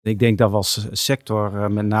Ik denk dat we als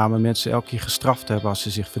sector met name mensen elke keer gestraft hebben als ze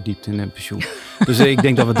zich verdiept in hun pensioen. Dus ik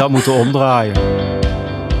denk dat we dat moeten omdraaien.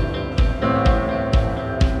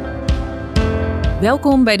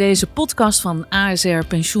 Welkom bij deze podcast van ASR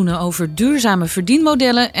Pensioenen over duurzame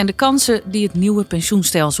verdienmodellen en de kansen die het nieuwe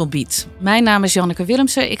pensioenstelsel biedt. Mijn naam is Janneke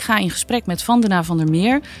Willemsen. Ik ga in gesprek met Vandena van der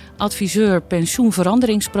Meer, adviseur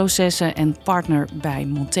pensioenveranderingsprocessen en partner bij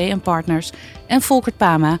Monté & Partners. En Volkert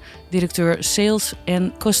Pama, directeur Sales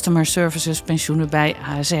en Customer Services pensioenen bij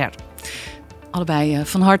ASR. Allebei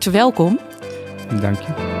van harte welkom. Dank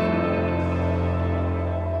je.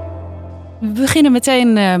 We beginnen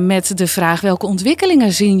meteen met de vraag: welke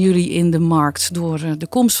ontwikkelingen zien jullie in de markt door de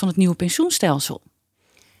komst van het nieuwe pensioenstelsel?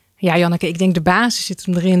 Ja, Janneke, ik denk de basis zit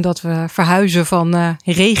hem erin dat we verhuizen van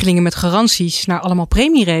regelingen met garanties naar allemaal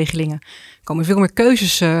premieregelingen. Er komen veel meer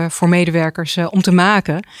keuzes voor medewerkers om te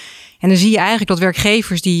maken. En dan zie je eigenlijk dat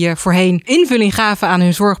werkgevers die voorheen invulling gaven aan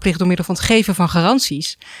hun zorgplicht door middel van het geven van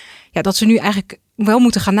garanties, ja, dat ze nu eigenlijk wel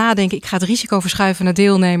moeten gaan nadenken. Ik ga het risico verschuiven naar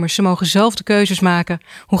deelnemers. Ze mogen zelf de keuzes maken.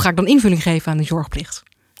 Hoe ga ik dan invulling geven aan die zorgplicht?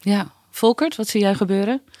 Ja, Volkert, wat zie jij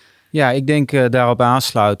gebeuren? Ja, ik denk daarop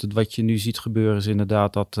aansluitend. Wat je nu ziet gebeuren is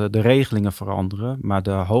inderdaad dat de regelingen veranderen. Maar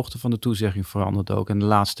de hoogte van de toezegging verandert ook. En de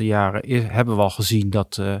laatste jaren hebben we al gezien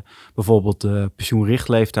dat bijvoorbeeld de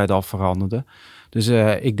pensioenrichtleeftijd al veranderde. Dus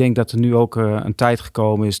ik denk dat er nu ook een tijd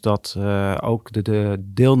gekomen is dat ook de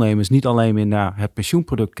deelnemers niet alleen meer naar het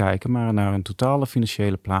pensioenproduct kijken, maar naar een totale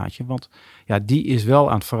financiële plaatje. Want ja, die is wel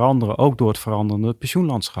aan het veranderen, ook door het veranderende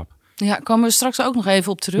pensioenlandschap. Ja, komen we straks ook nog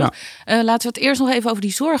even op terug. Ja. Laten we het eerst nog even over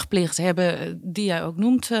die zorgplicht hebben die jij ook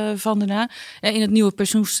noemt, Vandena. In het nieuwe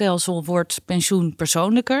pensioenstelsel wordt pensioen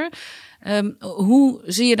persoonlijker. Hoe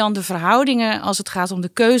zie je dan de verhoudingen als het gaat om de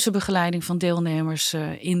keuzebegeleiding van deelnemers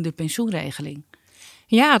in de pensioenregeling?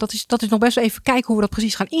 Ja, dat is nog best wel even kijken hoe we dat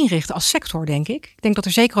precies gaan inrichten als sector, denk ik. Ik denk dat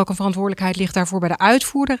er zeker ook een verantwoordelijkheid ligt daarvoor bij de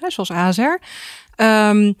uitvoerder, zoals ASR.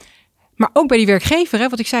 Maar ook bij die werkgever,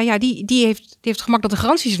 wat ik zei, ja, die heeft het gemak dat de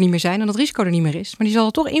garanties er niet meer zijn en dat het risico er niet meer is. Maar die zal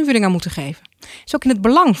er toch invulling aan moeten geven. Het is ook in het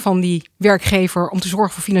belang van die werkgever om te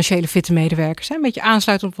zorgen voor financiële fitte medewerkers. Een beetje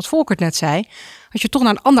aansluitend op wat Volkert net zei. Als je toch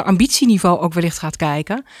naar een ander ambitieniveau ook wellicht gaat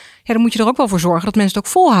kijken, ja, dan moet je er ook wel voor zorgen dat mensen het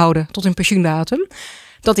ook volhouden tot hun pensioendatum.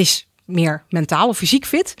 Dat is meer mentaal of fysiek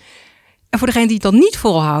fit. En voor degenen die het dan niet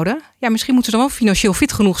volhouden, ja, misschien moeten ze dan wel financieel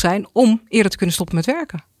fit genoeg zijn om eerder te kunnen stoppen met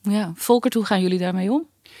werken. Ja, Volkert, hoe gaan jullie daarmee om?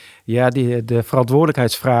 Ja, de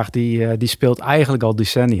verantwoordelijkheidsvraag die speelt eigenlijk al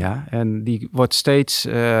decennia. En die wordt steeds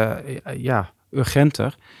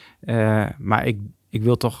urgenter. Maar ik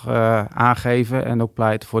wil toch aangeven en ook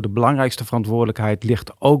pleiten voor de belangrijkste verantwoordelijkheid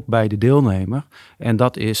ligt ook bij de deelnemer. En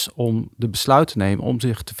dat is om de besluit te nemen om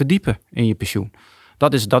zich te verdiepen in je pensioen.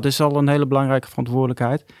 Dat is al een hele belangrijke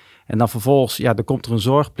verantwoordelijkheid. En dan vervolgens, ja, dan komt er een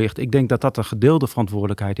zorgplicht. Ik denk dat dat een gedeelde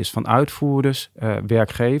verantwoordelijkheid is van uitvoerders,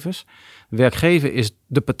 werkgevers. De werkgever is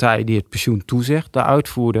de partij die het pensioen toezegt. De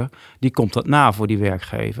uitvoerder, die komt dat na voor die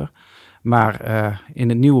werkgever. Maar in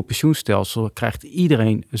het nieuwe pensioenstelsel krijgt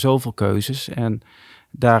iedereen zoveel keuzes. En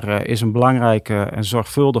daar is een belangrijke en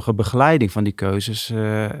zorgvuldige begeleiding van die keuzes.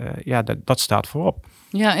 Dat staat voorop.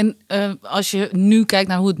 Ja, en als je nu kijkt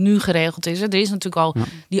naar hoe het nu geregeld is, er is natuurlijk al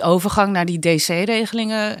die overgang naar die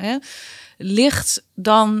DC-regelingen. Hè. Ligt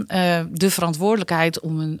dan de verantwoordelijkheid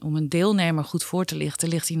om een deelnemer goed voor te lichten?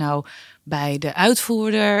 Ligt die nou bij de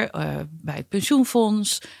uitvoerder, bij het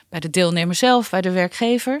pensioenfonds, bij de deelnemer zelf, bij de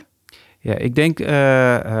werkgever? Ja, ik denk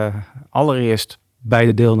allereerst bij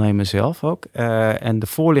de deelnemer zelf ook. En de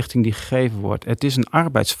voorlichting die gegeven wordt. Het is een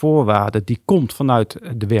arbeidsvoorwaarde die komt vanuit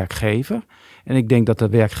de werkgever. En ik denk dat de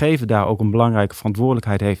werkgever daar ook een belangrijke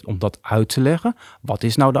verantwoordelijkheid heeft om dat uit te leggen. Wat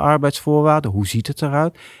is nou de arbeidsvoorwaarde? Hoe ziet het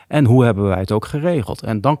eruit? En hoe hebben wij het ook geregeld?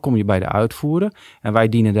 En dan kom je bij de uitvoerder. En wij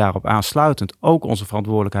dienen daarop aansluitend ook onze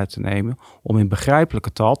verantwoordelijkheid te nemen om in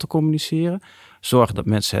begrijpelijke taal te communiceren. Zorgen dat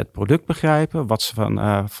mensen het product begrijpen, wat ze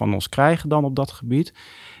van ons krijgen dan op dat gebied.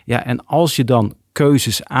 Ja, en als je dan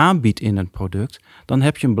keuzes aanbiedt in een product, dan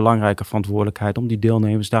heb je een belangrijke verantwoordelijkheid om die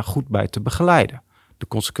deelnemers daar goed bij te begeleiden. De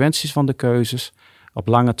consequenties van de keuzes op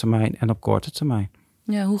lange termijn en op korte termijn.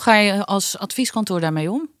 Ja, hoe ga je als advieskantoor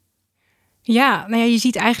daarmee om? Ja, nou ja, je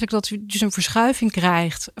ziet eigenlijk dat je dus een verschuiving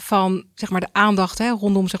krijgt van zeg maar de aandacht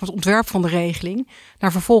rondom zeg maar, het ontwerp van de regeling.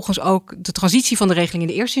 Naar vervolgens ook de transitie van de regeling in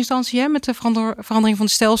de eerste instantie met de verandering van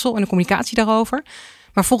het stelsel en de communicatie daarover.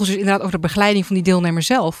 Maar volgens dus inderdaad over de begeleiding van die deelnemer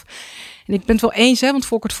zelf. En ik ben het wel eens, want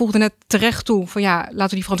Volkert voegde net terecht toe van ja, laten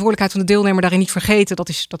we die verantwoordelijkheid van de deelnemer daarin niet vergeten. Dat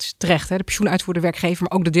is terecht, de pensioenuitvoerder, werkgever,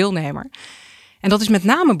 maar ook de deelnemer. En dat is met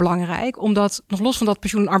name belangrijk, omdat nog los van dat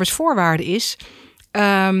pensioen een arbeidsvoorwaarde is,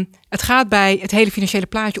 Het gaat bij het hele financiële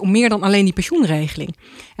plaatje om meer dan alleen die pensioenregeling.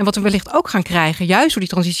 En wat we wellicht ook gaan krijgen, juist door die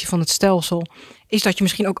transitie van het stelsel, is dat je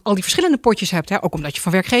misschien ook al die verschillende potjes hebt. Hè? Ook omdat je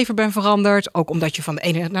van werkgever bent veranderd, ook omdat je van de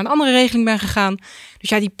ene naar een andere regeling bent gegaan. Dus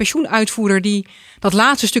ja, die pensioenuitvoerder die dat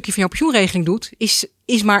laatste stukje van jouw pensioenregeling doet,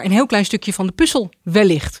 is maar een heel klein stukje van de puzzel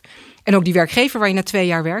wellicht. En ook die werkgever waar je na 2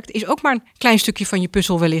 jaar werkt, is ook maar een klein stukje van je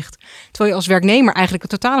puzzel wellicht. Terwijl je als werknemer eigenlijk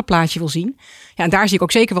het totale plaatje wil zien. Ja, en daar zie ik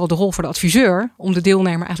ook zeker wel de rol voor de adviseur om de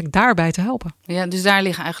deelnemer eigenlijk daarbij te helpen. Ja, dus daar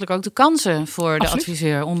liggen eigenlijk ook de kansen voor de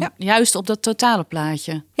adviseur. Om juist op dat totale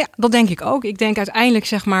plaatje. Ja, dat denk ik ook. Ik denk uiteindelijk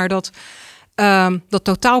zeg maar dat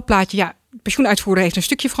totaalplaatje, ja, de pensioenuitvoerder heeft een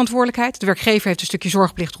stukje verantwoordelijkheid. De werkgever heeft een stukje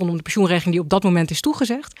zorgplicht rondom de pensioenregeling die op dat moment is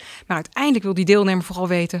toegezegd. Maar uiteindelijk wil die deelnemer vooral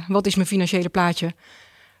weten, wat is mijn financiële plaatje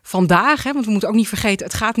vandaag? Hè? Want we moeten ook niet vergeten,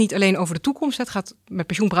 het gaat niet alleen over de toekomst. Met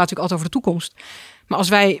pensioen praat natuurlijk altijd over de toekomst. Maar als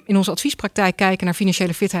wij in onze adviespraktijk kijken naar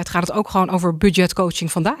financiële fitheid, gaat het ook gewoon over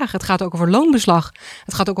budgetcoaching vandaag. Het gaat ook over loonbeslag.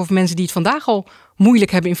 Het gaat ook over mensen die het vandaag al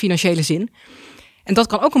moeilijk hebben in financiële zin. En dat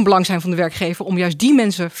kan ook een belang zijn van de werkgever om juist die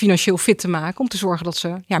mensen financieel fit te maken. Om te zorgen dat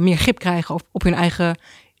ze meer grip krijgen op hun eigen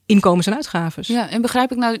inkomens en uitgaven. Ja, en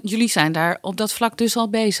begrijp ik nou, jullie zijn daar op dat vlak dus al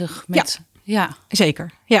bezig met... Ja,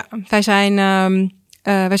 zeker. Ja, wij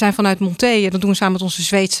zijn vanuit Monté, dat doen we samen met onze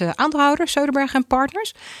Zweedse aandeelhouder, Söderberg &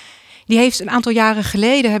 Partners. Die heeft een aantal jaren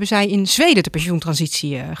geleden, hebben zij in Zweden de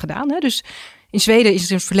pensioentransitie gedaan. Hè? Dus in Zweden is het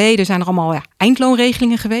in het verleden, zijn er allemaal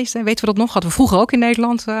eindloonregelingen geweest. Hè? Weten we dat nog? Hadden we vroeger ook in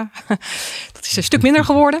Nederland. Dat is een stuk minder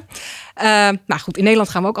geworden. Nou goed, in Nederland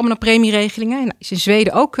gaan we ook allemaal naar premieregelingen. En dat is in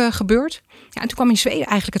Zweden ook gebeurd. Ja, en toen kwam in Zweden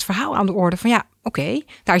eigenlijk het verhaal aan de orde van oké,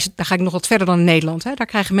 daar ga ik nog wat verder dan in Nederland. Hè? Daar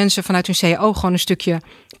krijgen mensen vanuit hun CAO gewoon een stukje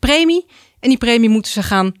premie. En die premie moeten ze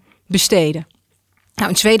gaan besteden. Nou,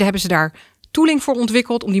 in Zweden hebben ze daar tooling voor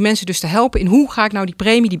ontwikkeld om die mensen dus te helpen in hoe ga ik nou die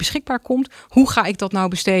premie die beschikbaar komt, hoe ga ik dat nou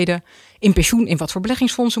besteden in pensioen, in wat voor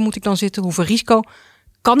beleggingsfondsen moet ik dan zitten, hoeveel risico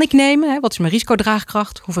kan ik nemen, hè? Wat is mijn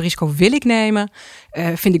risicodraagkracht, hoeveel risico wil ik nemen,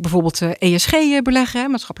 vind ik bijvoorbeeld ESG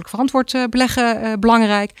beleggen, maatschappelijk verantwoord beleggen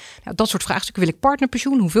belangrijk. Nou, dat soort vraagstukken, wil ik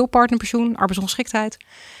partnerpensioen, hoeveel partnerpensioen, arbeidsongeschiktheid.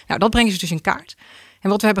 Nou, dat brengen ze dus in kaart. En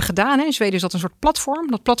wat we hebben gedaan in Zweden is dat een soort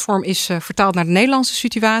platform. Dat platform is vertaald naar de Nederlandse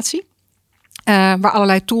situatie. Waar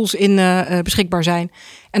allerlei tools in beschikbaar zijn.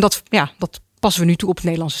 En dat passen we nu toe op het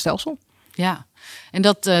Nederlandse stelsel. Ja, en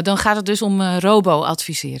dan gaat het dus om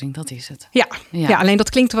robo-advisering, dat is het. Ja, alleen dat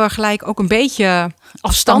klinkt wel gelijk ook een beetje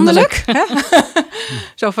afstandelijk.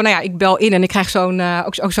 Zo van, ik bel in en ik krijg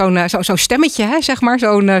zo'n stemmetje, hè, zeg maar.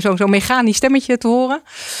 Zo'n mechanisch stemmetje te horen.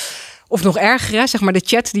 Of nog erger, hè, zeg maar de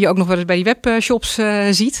chat die je ook nog wel eens bij die webshops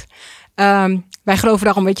ziet. Wij geloven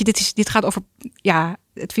daarom, dit gaat over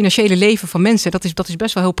het financiële leven van mensen. Dat is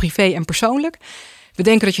best wel heel privé en persoonlijk. We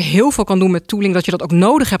denken dat je heel veel kan doen met tooling, dat je dat ook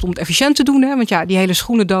nodig hebt om het efficiënt te doen. Hè? Want die hele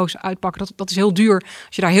schoenendoos uitpakken, dat is heel duur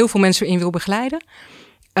als je daar heel veel mensen in wil begeleiden.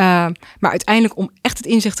 Maar uiteindelijk om echt het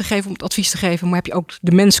inzicht te geven, om het advies te geven, maar heb je ook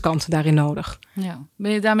de menskant daarin nodig. Ja. Ben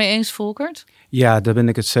je het daarmee eens, Volkert? Ja, daar ben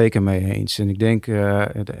ik het zeker mee eens. En ik denk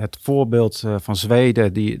het voorbeeld van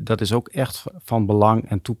Zweden, dat is ook echt van belang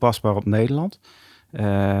en toepasbaar op Nederland.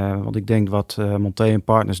 Want ik denk wat Monté &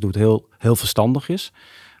 Partners doet heel verstandig is.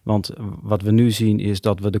 Want wat we nu zien is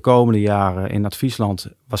dat we de komende jaren in adviesland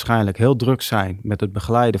waarschijnlijk heel druk zijn met het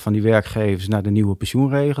begeleiden van die werkgevers naar de nieuwe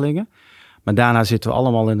pensioenregelingen. Maar daarna zitten we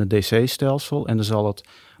allemaal in het DC-stelsel en dan zal het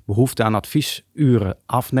behoefte aan adviesuren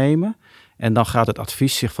afnemen. En dan gaat het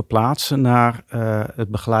advies zich verplaatsen naar het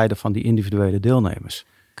begeleiden van die individuele deelnemers.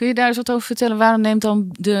 Kun je daar eens wat over vertellen? Waarom neemt dan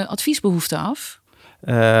de adviesbehoefte af?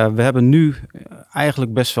 We hebben nu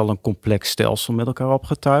eigenlijk best wel een complex stelsel met elkaar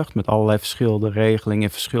opgetuigd. Met allerlei verschillende regelingen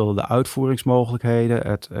en verschillende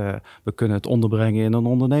uitvoeringsmogelijkheden. We kunnen het onderbrengen in een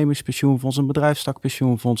ondernemingspensioenfonds, een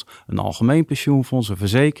bedrijfstakpensioenfonds, een algemeen pensioenfonds, een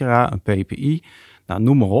verzekeraar, een PPI. Nou,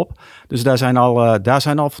 noem maar op. Dus daar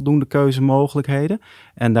zijn al voldoende keuzemogelijkheden.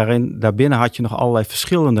 En daarbinnen had je nog allerlei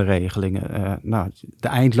verschillende regelingen. De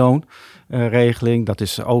eindloonregeling, dat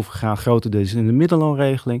is overgegaan grotendeels in de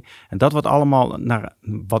middelloonregeling. En dat wordt allemaal naar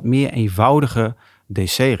een wat meer eenvoudige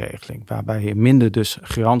DC-regeling. Waarbij je minder dus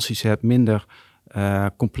garanties hebt, minder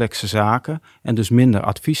complexe zaken. En dus minder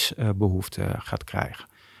adviesbehoefte gaat krijgen.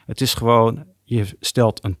 Het is gewoon, je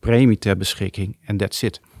stelt een premie ter beschikking en that's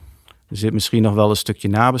it. Er zit misschien nog wel een stukje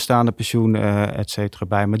nabestaande pensioen, et cetera,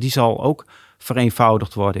 bij. Maar die zal ook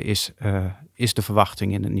vereenvoudigd worden, is de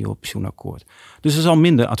verwachting in het nieuwe pensioenakkoord. Dus er zal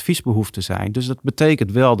minder adviesbehoefte zijn. Dus dat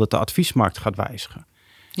betekent wel dat de adviesmarkt gaat wijzigen.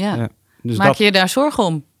 Ja. Dus maak je daar zorgen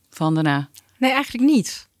om, Vandana? Nee, eigenlijk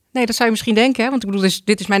niet. Nee, dat zou je misschien denken. Hè? Want ik bedoel,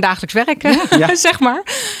 dit is mijn dagelijks werk, zeg maar.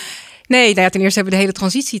 Nee, nou ja, ten eerste hebben we de hele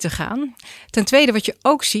transitie te gaan. Ten tweede, wat je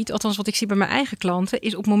ook ziet, althans wat ik zie bij mijn eigen klanten,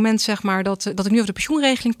 is op het moment zeg maar dat ik nu over de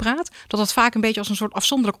pensioenregeling praat, dat vaak een beetje als een soort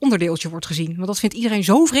afzonderlijk onderdeeltje wordt gezien. Want dat vindt iedereen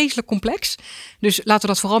zo vreselijk complex. Dus laten we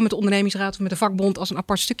dat vooral met de ondernemingsraad of met de vakbond als een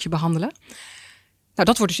apart stukje behandelen. Nou,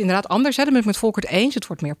 dat wordt dus inderdaad anders. Hè. Dat ben ik met Volkert eens. Het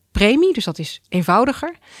wordt meer premie, dus dat is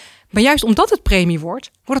eenvoudiger. Maar juist omdat het premie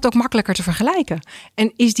wordt het ook makkelijker te vergelijken.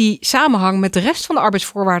 En is die samenhang met de rest van de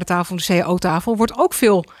arbeidsvoorwaardentafel, de CAO-tafel, wordt ook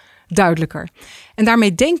veel duidelijker. En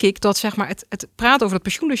daarmee denk ik dat zeg maar, het praten over het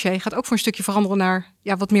pensioendossier gaat ook voor een stukje veranderen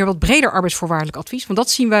naar wat breder arbeidsvoorwaardelijk advies. Want dat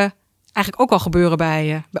zien we eigenlijk ook al gebeuren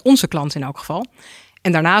bij onze klanten in elk geval.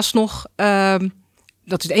 En daarnaast nog,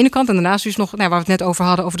 dat is de ene kant. En daarnaast dus nog, waar we het net over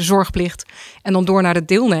hadden, over de zorgplicht. En dan door naar de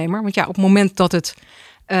deelnemer. Want op het moment dat dat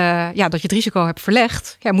je het risico hebt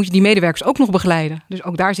verlegd, moet je die medewerkers ook nog begeleiden. Dus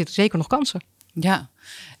ook daar zitten zeker nog kansen. Ja.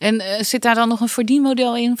 En zit daar dan nog een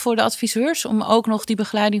verdienmodel in voor de adviseurs om ook nog die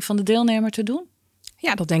begeleiding van de deelnemer te doen?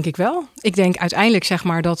 Ja, dat denk ik wel. Ik denk uiteindelijk zeg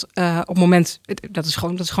maar dat op het moment, dat is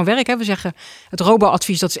gewoon werk. Hè? We zeggen het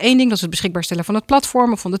robo-advies, dat is één ding. Dat is het beschikbaar stellen van het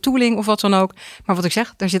platform of van de tooling of wat dan ook. Maar wat ik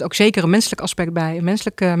zeg, daar zit ook zeker een menselijk aspect bij, een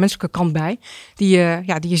menselijke kant bij, die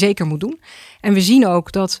je zeker moet doen. En we zien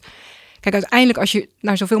ook dat, kijk, uiteindelijk als je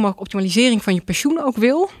naar zoveel mogelijk optimalisering van je pensioen ook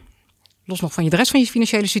wil, los nog van de rest van je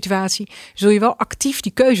financiële situatie, zul je wel actief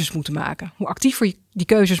die keuzes moeten maken. Hoe actiever je die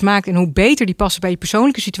keuzes maakt en hoe beter die passen bij je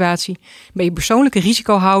persoonlijke situatie, bij je persoonlijke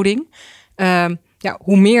risicohouding,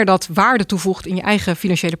 hoe meer dat waarde toevoegt in je eigen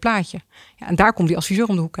financiële plaatje. Ja, en daar komt die adviseur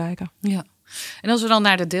om de hoek kijken. Ja. En als we dan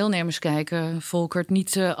naar de deelnemers kijken, Volkert,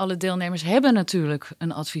 niet alle deelnemers hebben natuurlijk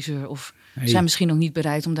een adviseur of zijn misschien nog niet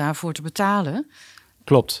bereid om daarvoor te betalen.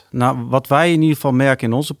 Klopt. Nou, wat wij in ieder geval merken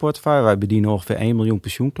in onze portefeuille, wij bedienen ongeveer 1 miljoen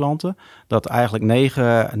pensioenklanten, dat eigenlijk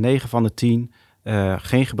 9 van de 10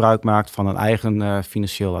 geen gebruik maakt van een eigen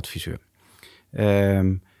financieel adviseur.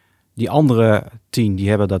 Die andere 10 die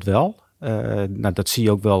hebben dat wel. Dat zie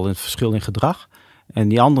je ook wel in het verschil in gedrag. En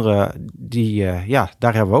die andere,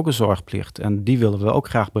 daar hebben we ook een zorgplicht en die willen we ook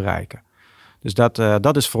graag bereiken. Dus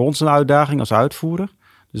dat is voor ons een uitdaging als uitvoerder.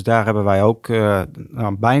 Dus daar hebben wij ook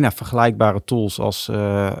bijna vergelijkbare tools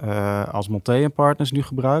als Montea Partners nu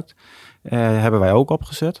gebruikt. Hebben wij ook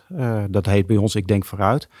opgezet. Dat heet bij ons Ik Denk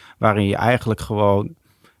Vooruit. Waarin je eigenlijk gewoon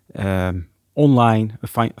online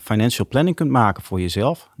financial planning kunt maken voor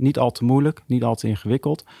jezelf. Niet al te moeilijk, niet al te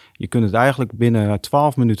ingewikkeld. Je kunt het eigenlijk binnen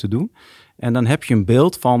 12 minuten doen. En dan heb je een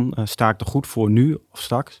beeld van, sta ik er goed voor nu of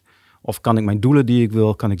straks? Of kan ik mijn doelen die ik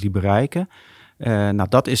wil, kan ik die bereiken?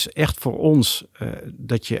 Dat is echt voor ons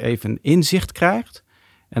dat je even een inzicht krijgt.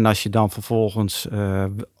 En als je dan vervolgens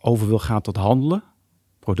over wil gaan tot handelen,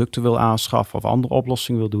 producten wil aanschaffen of andere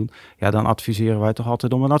oplossingen wil doen, dan adviseren wij toch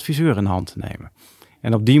altijd om een adviseur in de hand te nemen.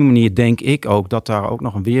 En op die manier denk ik ook dat daar ook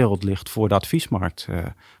nog een wereld ligt voor de adviesmarkt.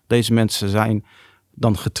 Deze mensen zijn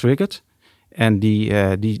dan getriggerd en die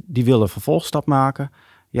willen een vervolgstap maken.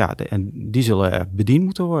 En die zullen bediend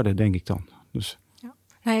moeten worden, denk ik dan. Dus.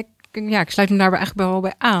 Ik sluit me daarbij eigenlijk wel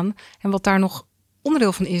bij aan. En wat daar nog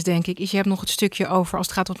onderdeel van is, denk ik, is je hebt nog het stukje over, als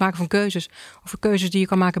het gaat om het maken van keuzes, over keuzes die je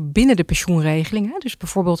kan maken binnen de pensioenregeling. Hè? Dus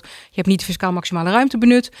bijvoorbeeld, je hebt niet de fiscaal maximale ruimte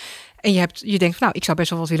benut en je denkt van, ik zou best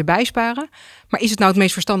wel wat willen bijsparen. Maar is het nou het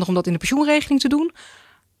meest verstandig om dat in de pensioenregeling te doen?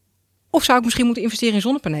 Of zou ik misschien moeten investeren in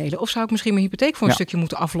zonnepanelen? Of zou ik misschien mijn hypotheek voor een stukje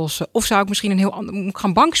moeten aflossen? Of zou ik misschien een heel ander, moet ik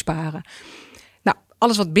gaan banksparen?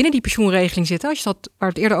 Alles wat binnen die pensioenregeling zit, als je dat waar we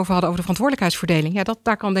het eerder over hadden, over de verantwoordelijkheidsverdeling,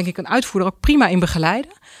 daar kan denk ik een uitvoerder ook prima in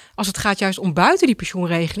begeleiden. Als het gaat juist om buiten die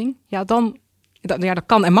pensioenregeling, dan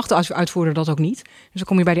kan en mag de uitvoerder dat ook niet. Dus dan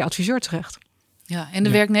kom je bij die adviseur terecht. Ja, en de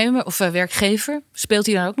werknemer of werkgever, speelt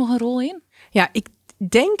hij daar ook nog een rol in? Ja, ik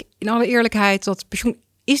denk in alle eerlijkheid dat pensioen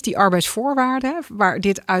is die arbeidsvoorwaarde waar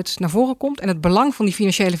dit uit naar voren komt. En het belang van die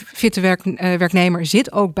financiële fitte werknemer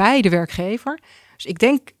zit ook bij de werkgever. Dus ik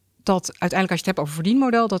denk dat uiteindelijk, als je het hebt over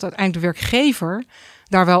verdienmodel, dat uiteindelijk de werkgever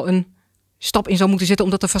daar wel een stap in zou moeten zetten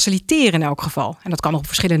om dat te faciliteren in elk geval. En dat kan op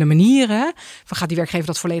verschillende manieren. Hè. Gaat die werkgever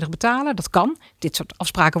dat volledig betalen? Dat kan. Dit soort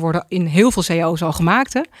afspraken worden in heel veel cao's al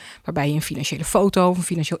gemaakt. Hè, waarbij je een financiële foto of een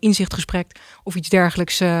financieel inzichtgesprek of iets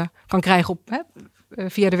dergelijks kan krijgen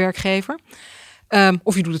via de werkgever.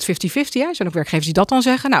 Of je doet het 50-50. Er zijn ook werkgevers die dat dan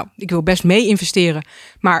zeggen. Ik wil best mee investeren.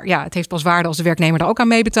 Maar het heeft pas waarde als de werknemer daar ook aan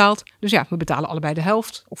mee betaalt. Dus we betalen allebei de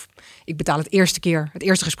helft. Of ik betaal het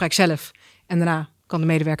eerste gesprek zelf. En daarna kan de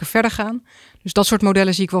medewerker verder gaan. Dus dat soort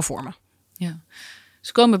modellen zie ik wel voor me. Ja.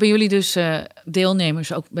 Dus komen bij jullie dus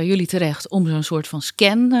deelnemers ook bij jullie terecht om zo'n soort van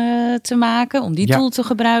scan te maken. Om die tool te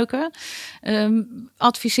gebruiken.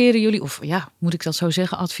 Adviseren jullie, of moet ik dat zo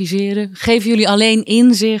zeggen, adviseren? Geven jullie alleen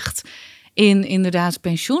inzicht in inderdaad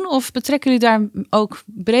pensioen? Of betrekken jullie daar ook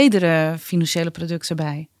bredere financiële producten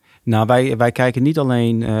bij? Nou, wij kijken niet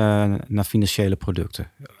alleen naar financiële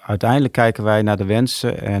producten. Uiteindelijk kijken wij naar de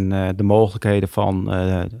wensen en de mogelijkheden van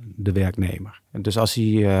de werknemer. En dus als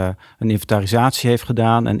hij een inventarisatie heeft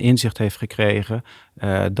gedaan en inzicht heeft gekregen,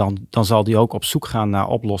 dan zal hij ook op zoek gaan naar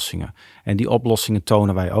oplossingen. En die oplossingen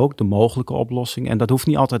tonen wij ook, de mogelijke oplossingen. En dat hoeft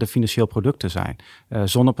niet altijd een financieel product te zijn.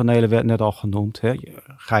 Zonnepanelen werd net al genoemd. Hè.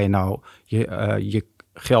 Ga je nou je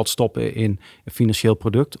geld stoppen in een financieel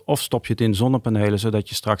product of stop je het in zonnepanelen zodat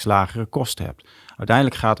je straks lagere kosten hebt.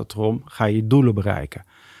 Uiteindelijk gaat het erom, ga je doelen bereiken.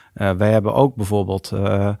 Wij hebben ook bijvoorbeeld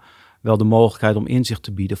wel de mogelijkheid om inzicht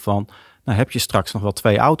te bieden van, nou heb je straks nog wel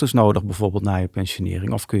 2 auto's nodig bijvoorbeeld na je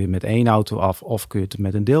pensionering, of kun je met 1 auto af of kun je het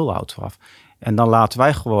met een deelauto af. En dan laten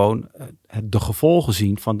wij gewoon de gevolgen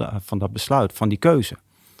zien van dat besluit, van die keuze.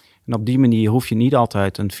 En op die manier hoef je niet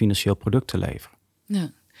altijd een financieel product te leveren. Ja.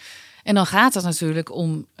 En dan gaat het natuurlijk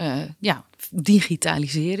om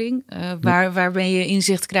digitalisering, waarbij je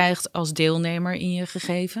inzicht krijgt als deelnemer in je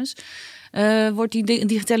gegevens. Wordt die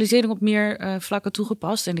digitalisering op meer vlakken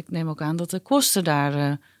toegepast? En ik neem ook aan dat de kosten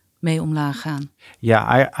daar mee omlaag gaan.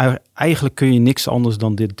 Ja, eigenlijk kun je niks anders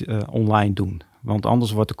dan dit online doen. Want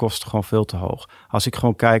anders wordt de kosten gewoon veel te hoog. Als ik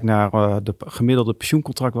gewoon kijk naar de gemiddelde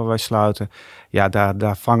pensioencontract waar wij sluiten, ja,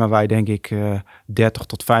 daar vangen wij denk ik 30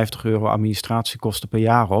 tot 50 euro administratiekosten per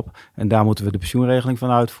jaar op. En daar moeten we de pensioenregeling van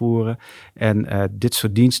uitvoeren. En dit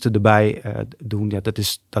soort diensten erbij doen, ja,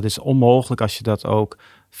 dat is onmogelijk als je dat ook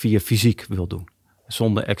via fysiek wil doen.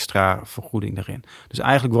 Zonder extra vergoeding erin. Dus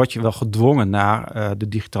eigenlijk word je wel gedwongen naar de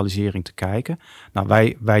digitalisering te kijken.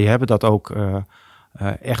 Nou, wij hebben dat ook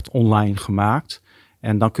echt online gemaakt.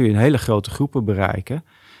 En dan kun je een hele grote groepen bereiken.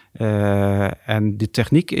 En de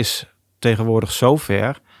techniek is tegenwoordig zo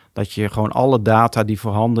ver dat je gewoon alle data die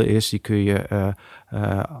voorhanden is, die kun je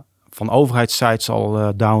van overheidssites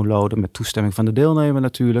al downloaden met toestemming van de deelnemer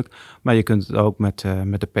natuurlijk. Maar je kunt het ook met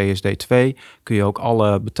de PSD2, kun je ook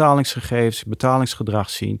alle betalingsgegevens, betalingsgedrag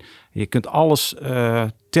zien. Je kunt alles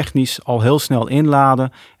technisch al heel snel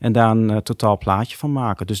inladen en daar een totaal plaatje van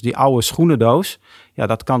maken. Dus die oude schoenendoos, ja,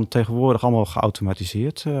 dat kan tegenwoordig allemaal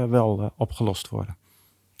geautomatiseerd wel opgelost worden.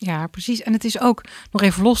 Ja, precies. En het is ook nog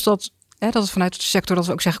even los dat het vanuit de sector, dat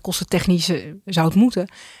we ook zeggen kostentechnisch zou het moeten.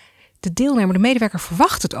 De deelnemer, de medewerker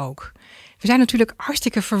verwacht het ook. We zijn natuurlijk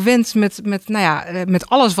hartstikke verwend met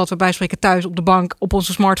alles wat we bijspreken thuis op de bank, op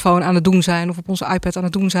onze smartphone aan het doen zijn of op onze iPad aan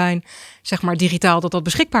het doen zijn. Zeg maar digitaal dat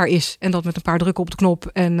beschikbaar is. En dat met een paar drukken op de knop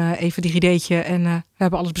en even DigiD'tje en we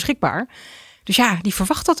hebben alles beschikbaar. Dus ja, die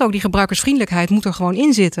verwacht dat ook. Die gebruikersvriendelijkheid moet er gewoon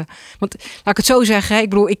in zitten. Want laat ik het zo zeggen, ik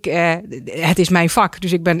bedoel, het is mijn vak.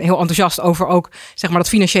 Dus ik ben heel enthousiast over ook zeg maar dat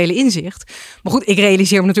financiële inzicht. Maar goed, ik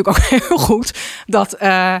realiseer me natuurlijk ook heel goed dat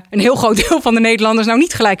een heel groot deel van de Nederlanders nou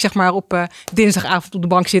niet gelijk zeg maar op dinsdagavond op de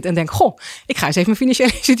bank zit en denkt, goh, ik ga eens even mijn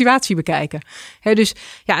financiële situatie bekijken. Dus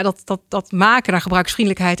ja, dat maken naar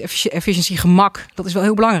gebruikersvriendelijkheid, efficiëntie, gemak, dat is wel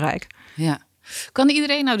heel belangrijk. Ja. Kan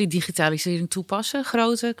iedereen nou die digitalisering toepassen?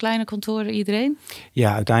 Grote, kleine kantoren, iedereen?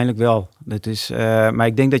 Ja, uiteindelijk wel. Maar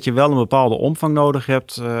ik denk dat je wel een bepaalde omvang nodig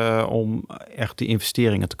hebt om echt die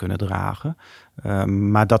investeringen te kunnen dragen.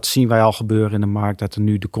 Maar dat zien wij al gebeuren in de markt, dat er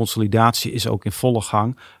nu de consolidatie is ook in volle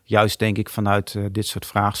gang. Juist denk ik vanuit dit soort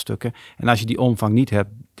vraagstukken. En als je die omvang niet hebt,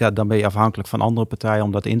 ja, dan ben je afhankelijk van andere partijen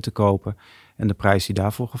om dat in te kopen en de prijs die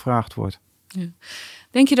daarvoor gevraagd wordt. Ja.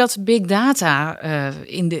 Denk je dat big data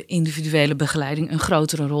in de individuele begeleiding een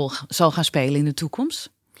grotere rol zal gaan spelen in de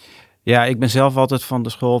toekomst? Ja, ik ben zelf altijd van de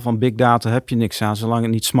school van big data heb je niks aan, zolang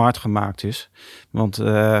het niet smart gemaakt is. Want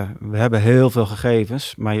we hebben heel veel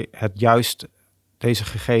gegevens, maar het juist deze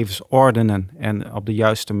gegevens ordenen en op de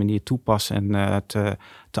juiste manier toepassen en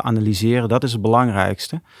te analyseren, dat is het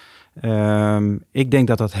belangrijkste. Ik denk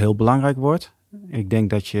dat dat heel belangrijk wordt. Ik denk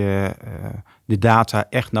dat je de data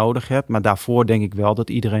echt nodig hebt. Maar daarvoor denk ik wel dat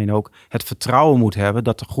iedereen ook het vertrouwen moet hebben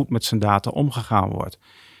dat er goed met zijn data omgegaan wordt.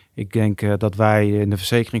 Ik denk dat wij in de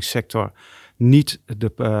verzekeringssector niet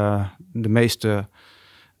de meeste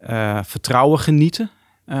vertrouwen genieten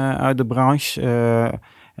uit de branche.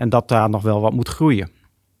 En dat daar nog wel wat moet groeien.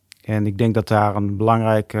 En ik denk dat daar een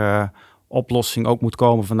belangrijke oplossing ook moet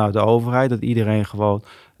komen vanuit de overheid. Dat iedereen gewoon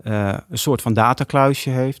een soort van datakluisje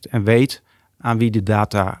heeft en weet aan wie de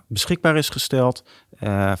data beschikbaar is gesteld,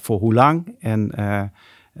 voor hoe lang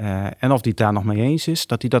en of die het daar nog mee eens is,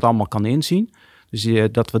 dat hij dat allemaal kan inzien.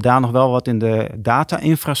 Dus dat we daar nog wel wat in de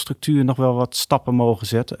data-infrastructuur nog wel wat stappen mogen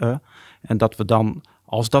zetten. En dat we dan,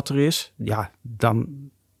 als dat er is, ja, dan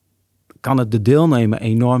kan het de deelnemer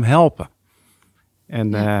enorm helpen.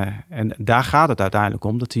 En daar gaat het uiteindelijk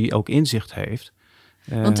om, dat hij ook inzicht heeft.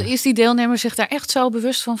 Want is die deelnemer zich daar echt zo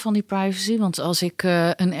bewust van die privacy? Want als ik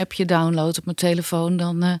een appje download op mijn telefoon,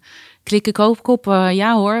 dan klik ik ook op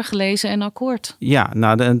ja hoor, gelezen en akkoord. Ja,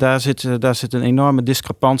 nou, en daar zit een enorme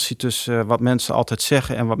discrepantie tussen wat mensen altijd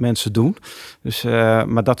zeggen en wat mensen doen. Dus,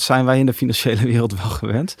 maar dat zijn wij in de financiële wereld wel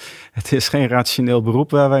gewend. Het is geen rationeel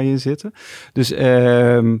beroep waar wij in zitten. Dus,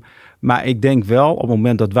 maar ik denk wel, op het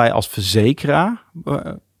moment dat wij als verzekeraar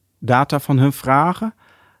data van hun vragen,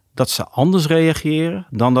 dat ze anders reageren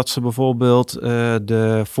dan dat ze bijvoorbeeld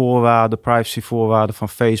de privacyvoorwaarden van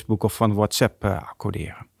Facebook of van WhatsApp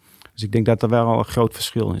accorderen. Dus ik denk dat er wel een groot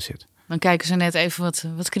verschil in zit. Dan kijken ze net even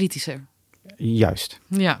wat kritischer. Juist.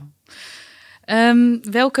 Ja.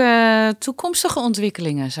 Welke toekomstige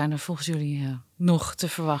ontwikkelingen zijn er volgens jullie nog te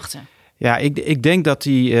verwachten? Ja, ik denk dat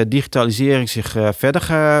die digitalisering zich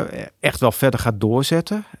echt wel verder gaat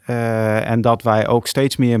doorzetten. En dat wij ook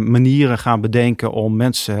steeds meer manieren gaan bedenken om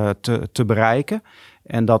mensen te bereiken.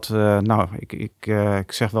 En dat,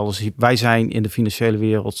 ik zeg wel eens, wij zijn in de financiële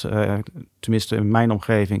wereld, tenminste in mijn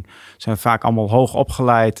omgeving, zijn vaak allemaal hoog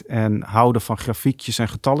opgeleid en houden van grafiekjes en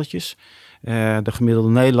getalletjes. De gemiddelde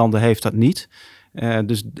Nederlander heeft dat niet.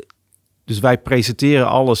 Dus wij presenteren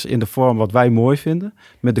alles in de vorm wat wij mooi vinden,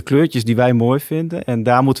 met de kleurtjes die wij mooi vinden. En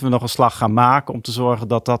daar moeten we nog een slag gaan maken om te zorgen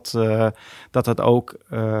dat ook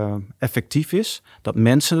effectief is, dat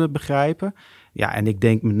mensen het begrijpen. Ja, en ik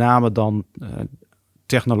denk met name dan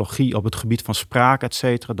technologie op het gebied van spraak, et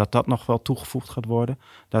cetera, dat nog wel toegevoegd gaat worden.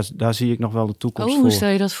 Daar zie ik nog wel de toekomst voor. Hoe stel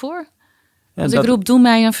je dat voor? Want ik roep, doe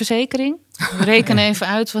mij een verzekering. Reken even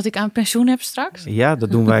uit wat ik aan pensioen heb straks. Ja,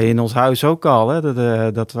 dat doen wij in ons huis ook al. Hè?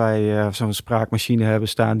 Dat wij zo'n spraakmachine hebben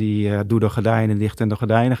staan die doe de gordijnen dicht en de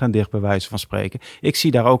gordijnen gaan dicht, bij wijze van spreken. Ik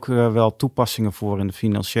zie daar ook wel toepassingen voor in de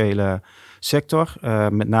financiële sector.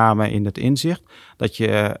 Met name in het inzicht. Dat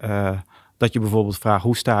je bijvoorbeeld vraagt,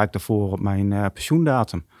 hoe sta ik ervoor op mijn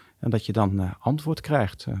pensioendatum? En dat je dan antwoord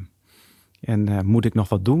krijgt. En moet ik nog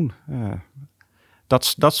wat doen?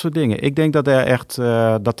 Dat soort dingen. Ik denk dat er echt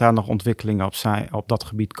dat daar nog ontwikkelingen op dat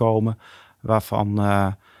gebied komen,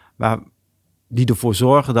 die ervoor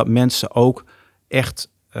zorgen dat mensen ook echt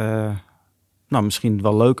misschien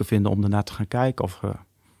wel leuker vinden om ernaar te gaan kijken.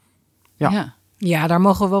 Ja, daar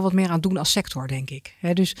mogen we wel wat meer aan doen als sector, denk ik.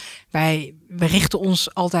 Dus we richten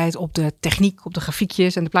ons altijd op de techniek, op de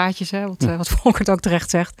grafiekjes en de plaatjes, wat Volkert ook terecht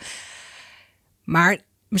zegt. Maar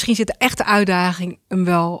misschien zit de echte uitdaging hem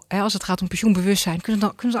wel, als het gaat om pensioenbewustzijn,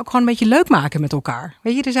 kunnen ze ook gewoon een beetje leuk maken met elkaar.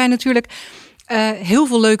 Weet je, er zijn natuurlijk heel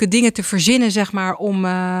veel leuke dingen te verzinnen, zeg maar, om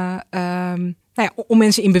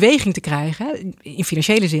mensen in beweging te krijgen, hè? In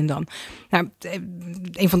financiële zin dan. Nou,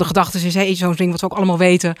 een van de gedachten is zo'n ding wat we ook allemaal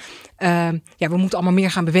weten. We moeten allemaal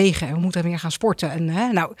meer gaan bewegen. We moeten meer gaan sporten.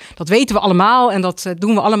 En, dat weten we allemaal en dat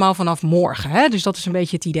doen we allemaal vanaf morgen. Hè? Dus dat is een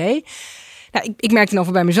beetje het idee. Nou, ik merkte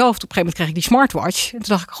dan bij mezelf, op een gegeven moment kreeg ik die smartwatch. En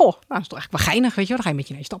toen dacht ik, dat is toch echt wel geinig, weet je wel. Dan ga je een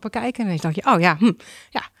beetje naar je stappen kijken. En dan denk je,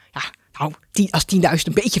 als 10.000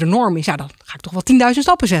 een beetje de norm is, dan ga ik toch wel 10.000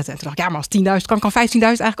 stappen zetten. En toen dacht ik, maar als 10.000 kan 15.000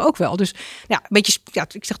 eigenlijk ook wel. Dus een beetje,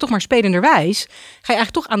 ik zeg toch maar spelenderwijs, ga je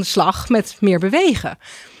eigenlijk toch aan de slag met meer bewegen.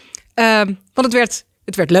 Want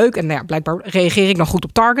het werd leuk en blijkbaar reageer ik dan goed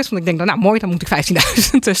op targets. Want ik denk mooi, dan moet ik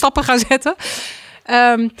 15.000 stappen gaan zetten.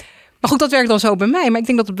 Maar goed, dat werkt dan zo bij mij. Maar ik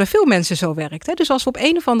denk dat het bij veel mensen zo werkt. Hè? Dus als we op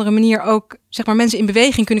een of andere manier ook, zeg maar, mensen in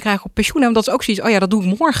beweging kunnen krijgen op pensioen. En dat is ook zoiets, dat doe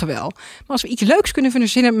ik morgen wel. Maar als we iets leuks kunnen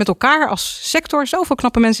verzinnen met elkaar als sector. Zoveel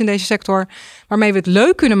knappe mensen in deze sector. Waarmee we het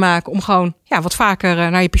leuk kunnen maken om gewoon wat vaker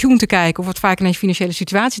naar je pensioen te kijken. Of wat vaker naar je financiële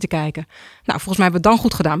situatie te kijken. Nou, volgens mij hebben we het dan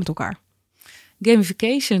goed gedaan met elkaar.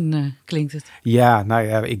 Gamification klinkt het. Ja,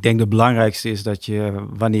 ik denk het belangrijkste is dat je,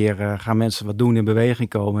 wanneer gaan mensen wat doen, in beweging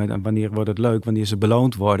komen. En wanneer wordt het leuk, wanneer ze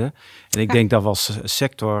beloond worden. En ik denk dat we als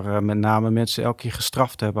sector met name mensen elke keer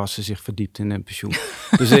gestraft hebben als ze zich verdiept in hun pensioen.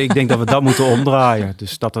 Dus ik denk dat we dat moeten omdraaien.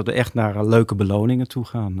 Dus dat we echt naar leuke beloningen toe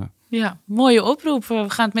gaan. Ja, mooie oproep. We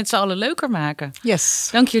gaan het met z'n allen leuker maken. Yes.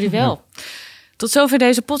 Dank jullie wel. Ja. Tot zover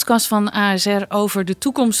deze podcast van ASR over de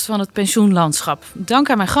toekomst van het pensioenlandschap. Dank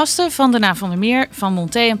aan mijn gasten, Vandana van der Meer van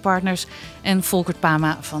Monté & Partners en Volkert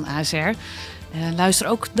Pama van ASR. Luister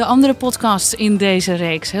ook de andere podcasts in deze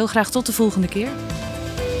reeks. Heel graag tot de volgende keer.